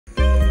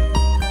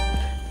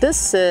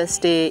This is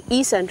the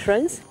east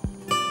entrance.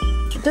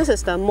 This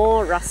is the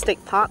more rustic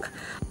park.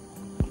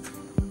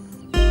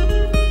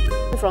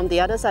 From the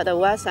other side, the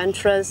west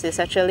entrance is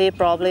actually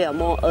probably a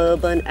more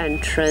urban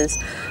entrance.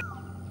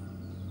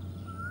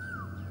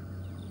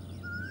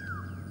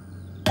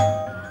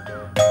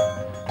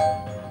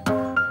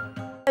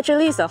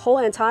 Actually, the whole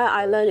entire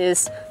island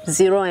is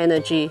zero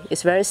energy.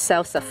 It's very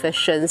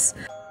self-sufficient.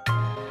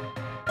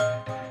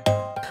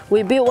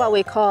 We built what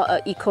we call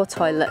an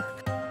eco-toilet.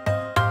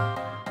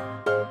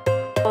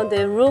 On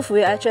the roof,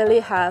 we actually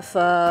have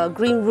a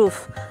green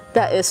roof.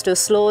 That is to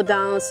slow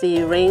down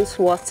the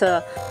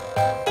rainwater.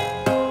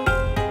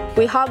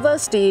 We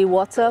harvest the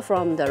water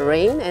from the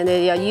rain and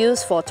they are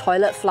used for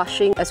toilet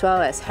flushing as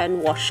well as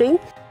hand washing.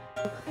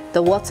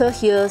 The water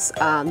here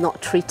are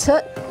not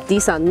treated.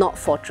 These are not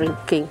for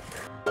drinking.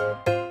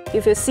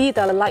 If you see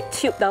the light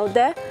tube down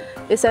there,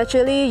 it's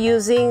actually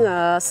using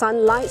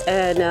sunlight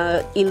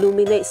and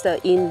illuminates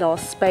the indoor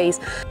space.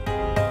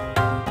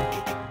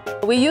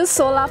 We use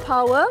solar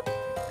power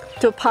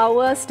to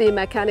power the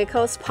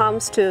mechanical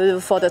pumps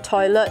for the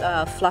toilet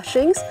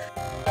flushings.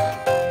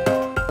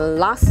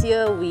 Last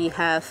year we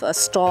have a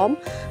storm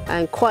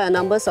and quite a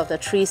number of the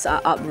trees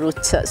are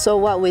uprooted. So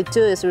what we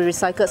do is we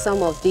recycle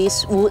some of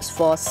these woods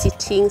for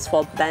sittings,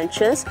 for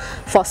benches,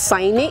 for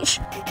signage.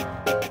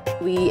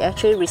 We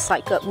actually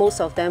recycled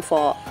most of them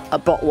for a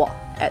boardwalk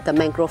at the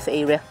mangrove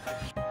area.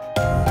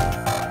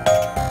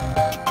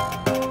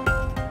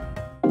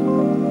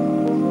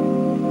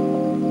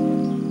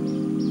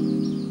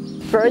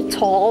 Very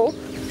tall,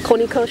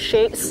 conical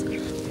shapes.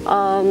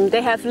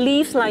 They have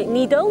leaves like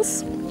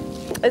needles.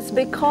 It's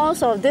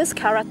because of this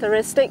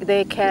characteristic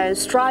they can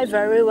strive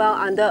very well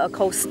under a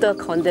coastal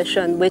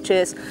condition, which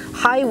is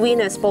high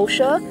wind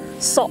exposure,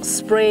 salt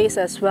sprays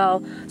as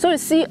well. So you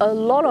see a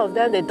lot of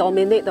them, they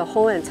dominate the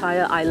whole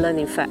entire island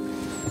in fact.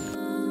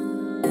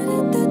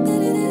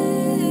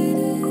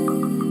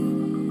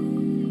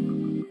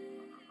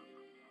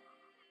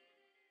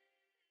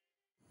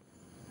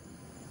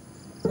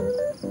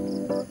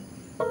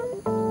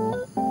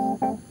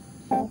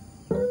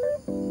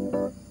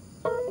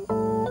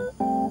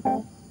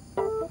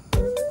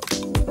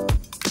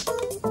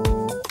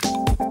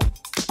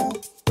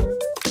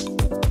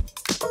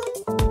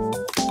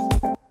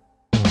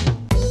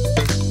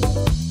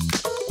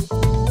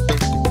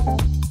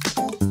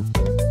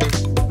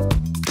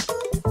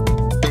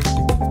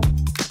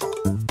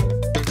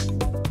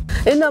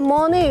 In the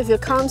morning, if you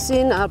come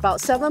in about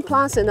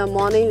 7+ in the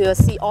morning, you will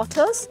see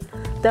otters.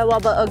 There will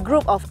be a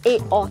group of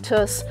 8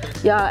 otters.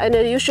 Yeah, and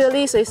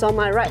usually, so it's on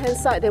my right hand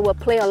side, they will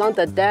play along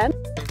the dam.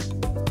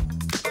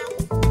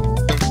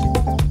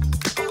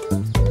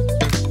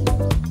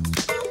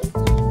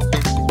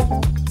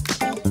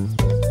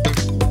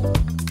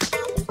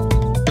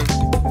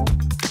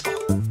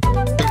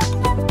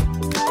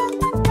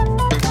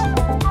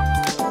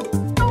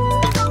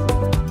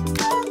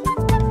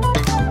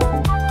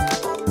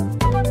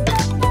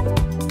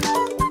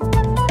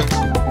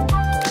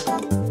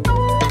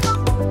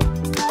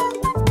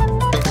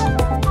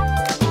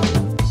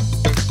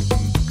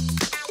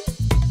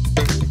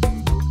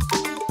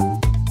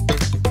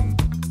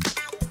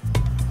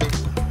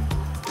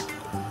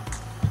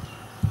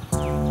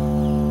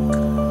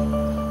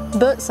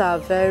 Birds are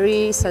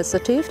very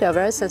sensitive. They are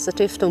very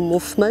sensitive to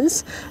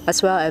movements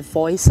as well as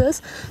voices.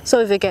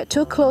 So if you get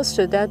too close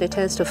to them, they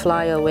tend to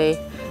fly away.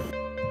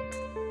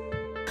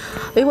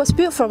 It was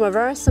built from a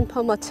very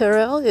simple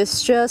material.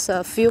 It's just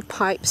a few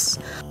pipes.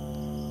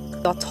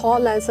 Your tall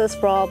lenses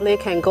probably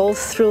can go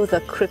through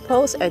the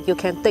cripples and you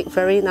can take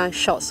very nice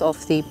shots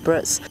of the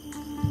birds.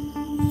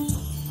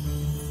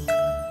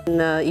 In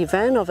the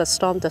event of a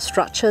storm, the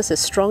structures is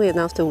strong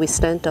enough to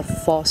withstand the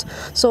force.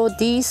 So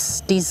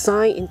this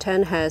design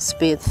intent has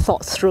been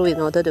thought through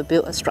in order to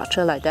build a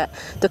structure like that,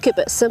 to keep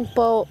it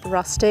simple,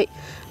 rustic,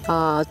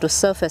 to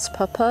serve its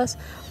purpose,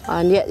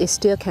 and yet it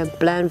still can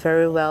blend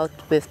very well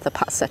with the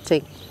park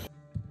setting.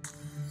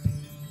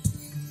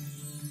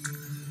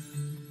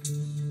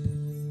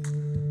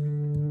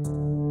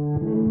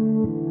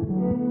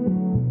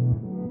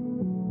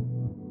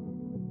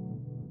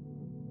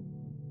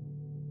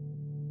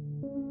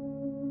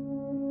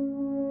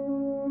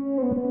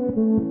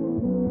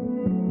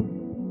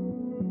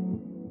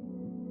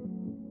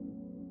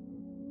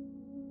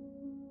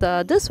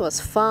 This was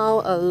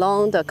found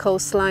along the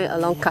coastline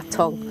along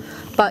Katong,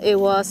 but it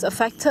was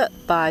affected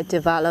by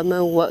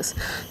development works.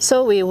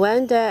 So we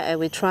went there and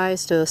we tried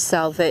to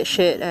salvage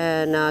it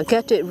and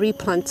get it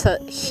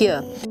replanted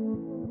here.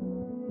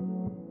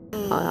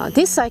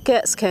 These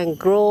cycads can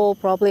grow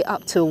probably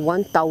up to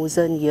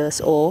 1,000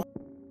 years old.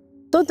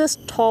 So this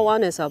tall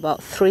one is about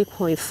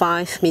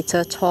 3.5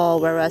 meter tall,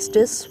 whereas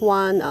this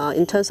one,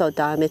 in terms of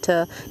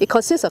diameter, it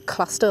consists of a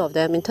cluster of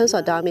them. In terms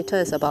of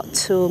diameter, it's about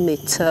 2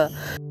 meter.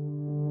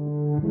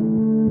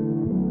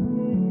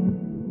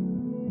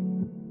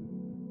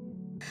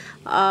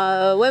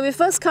 When we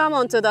first come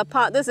onto the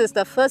park, this is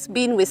the first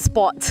bean we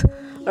spot,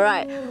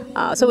 right?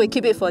 So we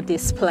keep it for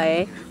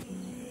display.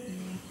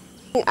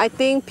 I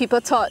think people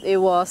thought it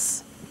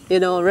was,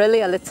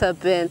 really a little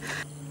bean.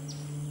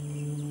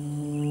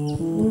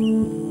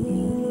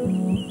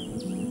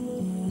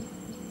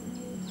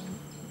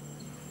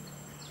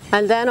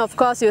 And then of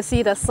course you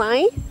see the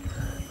sign.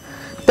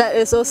 That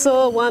is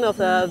also one of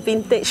the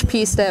vintage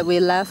pieces that we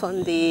left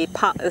on the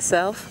park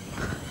itself.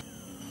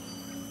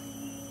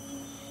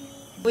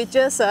 We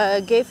just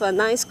gave a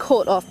nice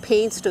coat of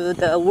paint to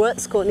the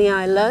words Coney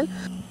Island.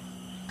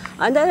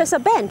 And there is a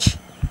bench.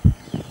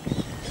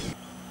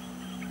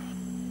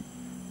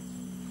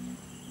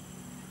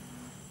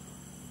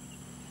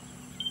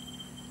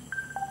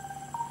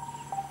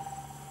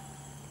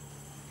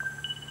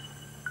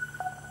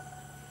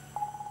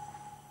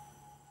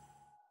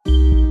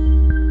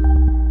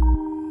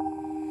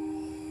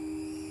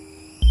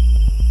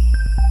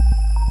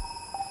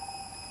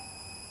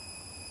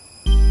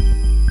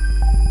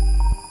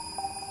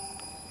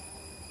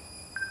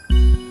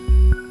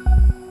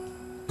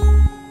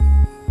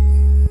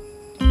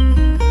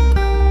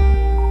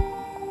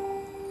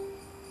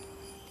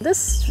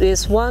 This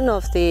is one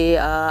of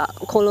the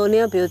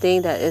colonial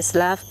building that is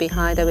left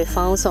behind that we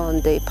found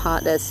on the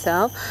park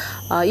itself.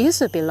 It used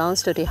to belong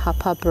to the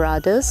Harper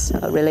brothers,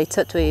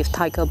 related to a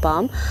tiger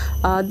balm.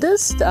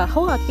 This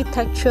whole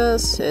architecture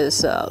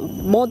is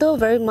modeled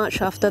very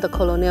much after the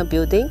colonial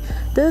building.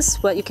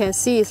 This, what you can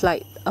see, is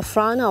like a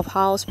front of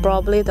house,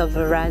 probably the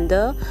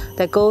veranda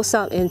that goes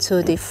up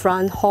into the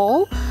front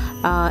hall.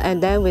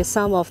 And then with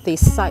some of the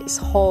side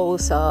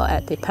halls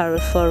at the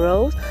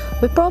peripherals.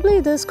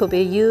 This could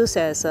be used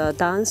as a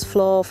dance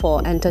floor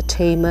for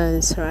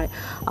entertainments, right?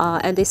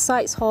 And the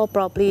side hall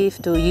probably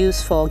to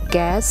use for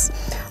guests.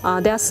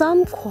 There are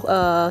some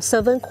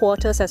servant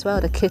quarters as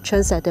well, the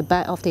kitchens at the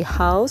back of the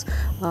house,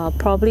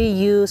 probably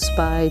used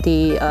by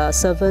the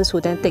servants who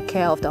then take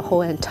care of the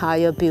whole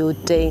entire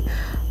building.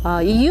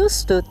 It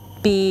used to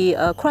be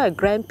quite a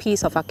grand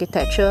piece of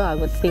architecture, I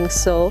would think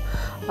so,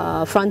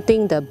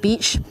 fronting the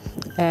beach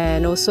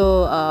and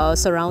also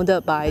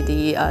surrounded by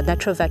the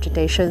natural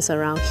vegetations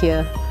around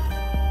here.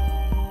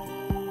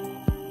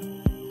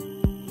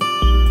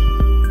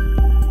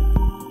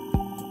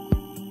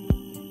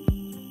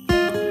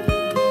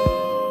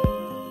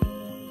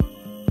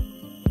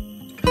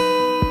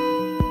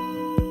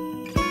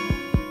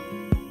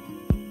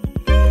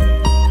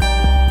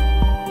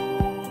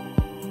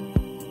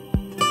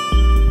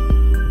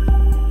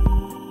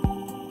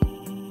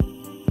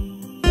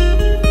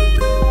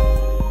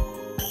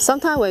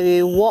 Sometimes when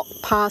we walk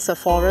past a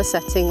forest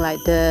setting like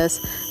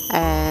this,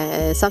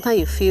 and sometimes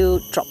you feel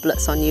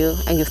droplets on you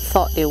and you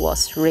thought it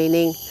was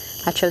raining.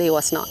 Actually, it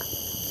was not.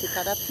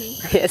 Cicada pee?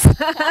 Yes.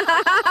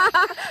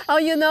 Oh,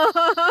 you know.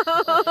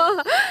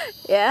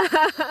 Yeah.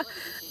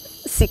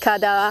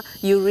 Cicada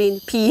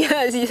urine pee.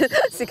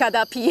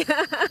 Cicada pee.